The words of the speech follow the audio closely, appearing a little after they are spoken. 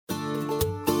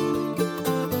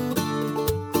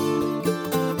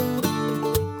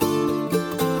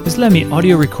Islami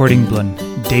audio recording blun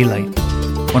Daylight.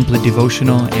 One play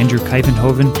devotional Andrew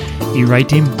Kuyvenhoven, I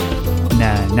Ritim,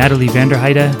 na Natalie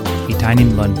Vanderheide, I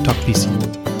tainim blun Tokpisin.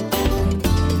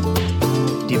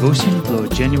 Devotion blo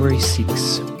January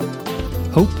 6.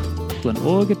 Hope blun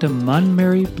Olgeta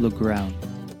Manmeri Graun.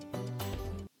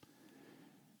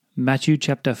 Matyu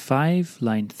chapter 5,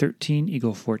 line 13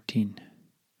 ego 14.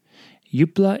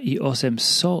 Yupela I olsem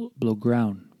salt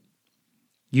Graun.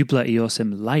 Yupela I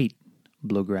olsem lait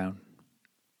Graun.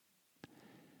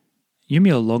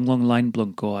 Yumi o longlong lain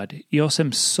God, I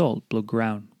olsem salt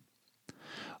Graun.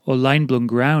 O lain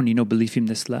Graun, I no bilipim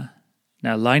nisla.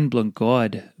 Na lain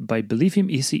God, by bilipim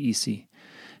isi.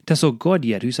 Tasol God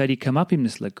yet, husat I kamapim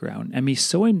nisla ground, and me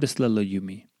soim nisla lo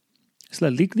Yumi. Isla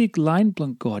liklik lain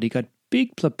God, I got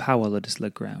big pawa lo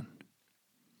disla ground.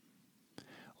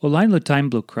 O lain lo time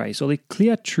Christ, oli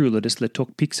clear true lo disla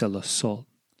tok pixa lo salt.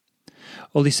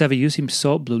 Oli save use him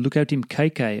salt look out him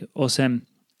kaikai, olsem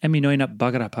eminoin up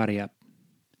bagarap hariap.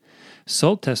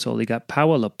 Salt tasol I got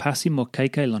pawa lo pasim mo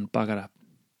kaikai lon bagarap.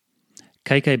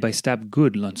 Kaikai by stab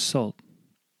good lon salt.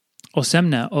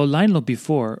 Olsemna, o lain lo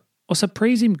before, osa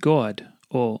praise him God,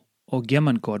 o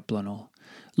geman God blonol,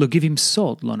 lo give him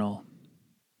salt lonol.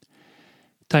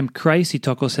 Time Christ I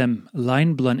tokosem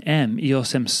lain blon I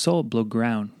osem salt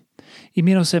Graun. I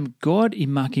minosem God I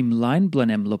makim lain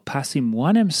blon lo pasim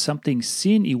wanem something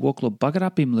sin I wok lo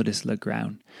bagarapim lo dis la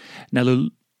ground. Na lo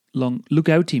long look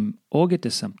out him Olgeta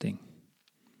something.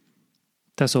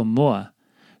 Tasol moa,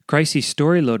 Christ I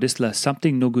story lo dis la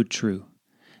something no good true.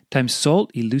 Time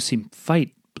salt I lose him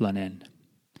fight blon.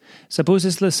 Suppose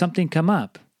this la something come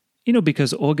up. You know,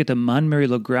 because Olgeta Manmeri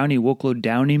lo Graun I wok lo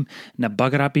down him na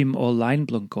bagarapim o lain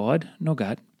blon God, no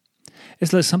God.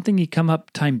 Is la something I come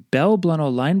up time bell blon o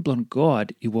lain blon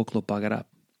God I wok lo bagarap.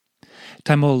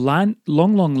 Time o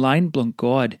longlong lain blon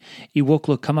God I wok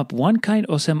lo come up one kind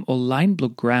osem o lain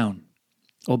blon Graun,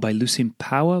 o by losing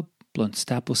pawa blon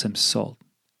staposem salt.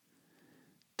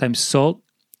 Time salt,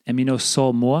 emino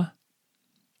sol moa.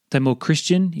 Time o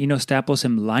Christian, ino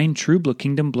staposem lain true blo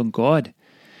kingdom blon God.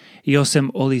 I osem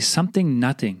oli something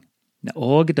nothing. Na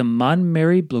Olgeta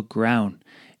Manmeri Graun.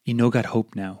 I no got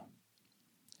hope now.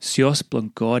 Sios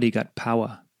blon God I got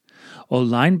pawa. O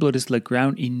lain is la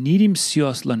ground I need him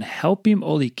sios lon help him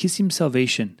oli kiss him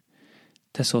salvation.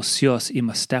 Tasol sios I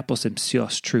must staposem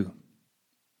sios true.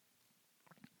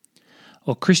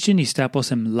 O Christian I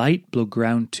staposem light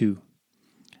Graun too.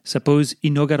 Suppose I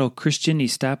no got o Christian I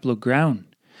stap Graun.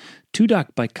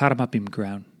 Tudak by kamapim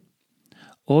ground.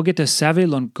 Olgeta save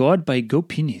lon God by go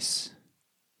pinis.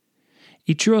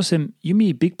 I truosem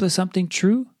Yumi bikpela something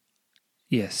true?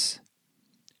 Yes.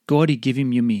 God I give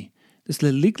him Yumi. This la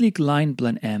liklik lain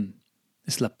blon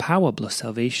This la pawa blo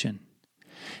salvation.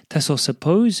 Tasol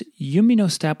suppose Yumi no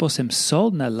staposem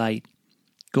salt na light.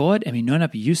 God emi non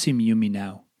up use him Yumi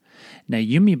now. Na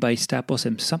Yumi by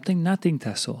staposem something nothing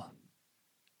tasol.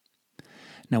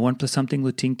 Now 1 plus something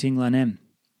lo ting lan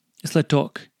Is la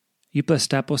talk. Yupela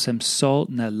staposem salt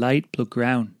na light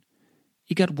Graun.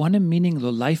 I got one meaning lo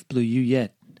life blue you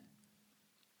yet.